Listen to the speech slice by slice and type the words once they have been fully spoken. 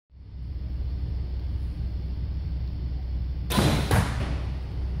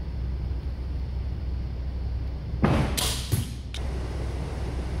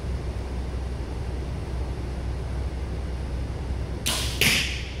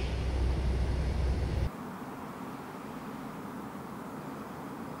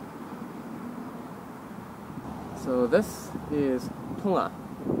So this is Arrow-Tong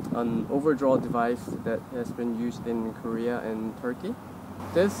Ah, an overdraw device that has been used in Korea and Turkey.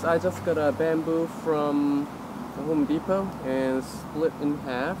 This I just got a bamboo from Home Depot and split in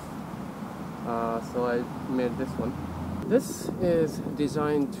half. So I made this one. This is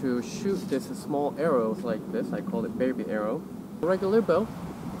designed to shoot this small arrows like this. I call it baby arrow. Regular bow,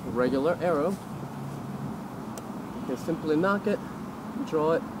 regular arrow. You can simply knock it,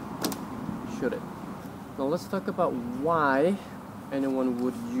 draw it, shoot it. Now let's talk about why anyone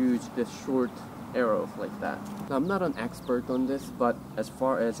would use this short arrows like that. Now, I'm not an expert on this, but as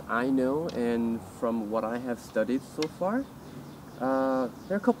far as I know and from what I have studied so far, there are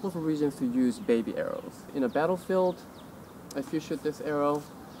a couple of reasons to use baby arrows. In a battlefield, if you shoot this arrow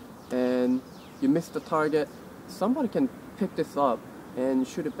and you miss the target, somebody can pick this up and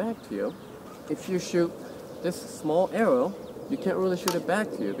shoot it back to you. If you shoot this small arrow, you can't really shoot it back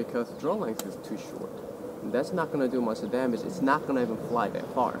to you because the draw length is too short. And that's not going to do much damage. It's not going to even fly that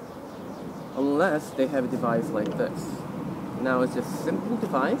far. Unless they have a device like this. Now it's just a simple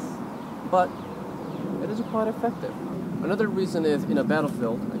device, but it is quite effective. Another reason is in a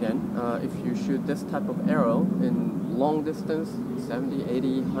battlefield, again, if you shoot this type of arrow in long distance, 70,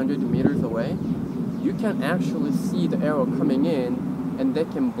 80, 100 meters away, you can actually see the arrow coming in and they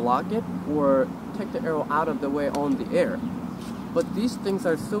can block it or take the arrow out of the way on the air. But these things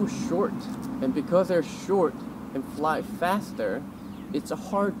are so short, and because they're short and fly faster, it's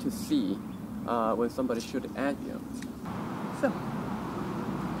hard to see when somebody shoots it at you. So,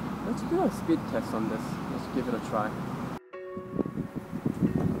 let's do a speed test on this. Let's give it a try.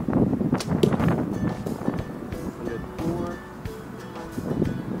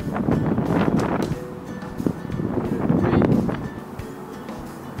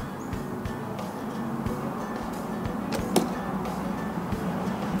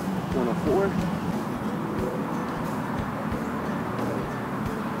 104. 104.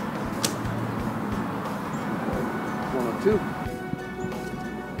 102.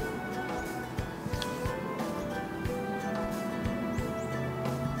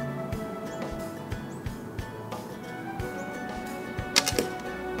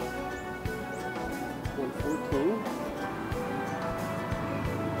 114.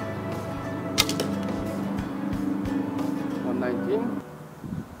 119.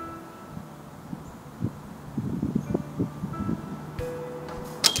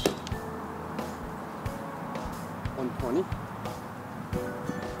 120.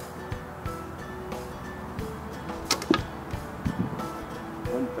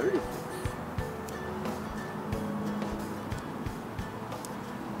 136.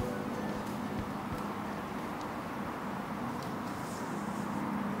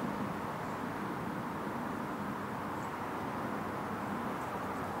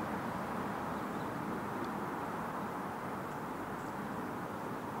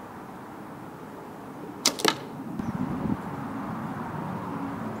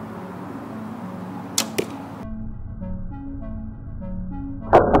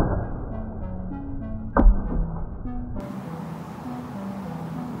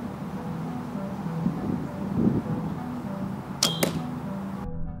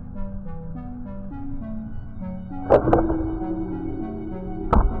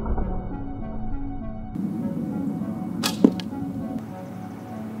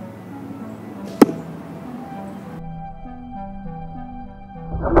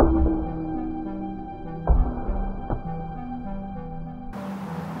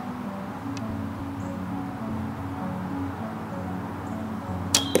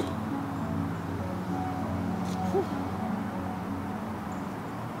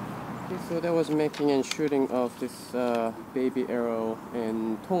 So that was making and shooting of this baby arrow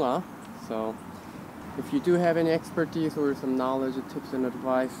in Arrow-Tong Ah. So if you do have any expertise or some knowledge, tips and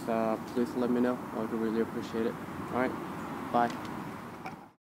advice, please let me know. I would really appreciate it. Alright, bye.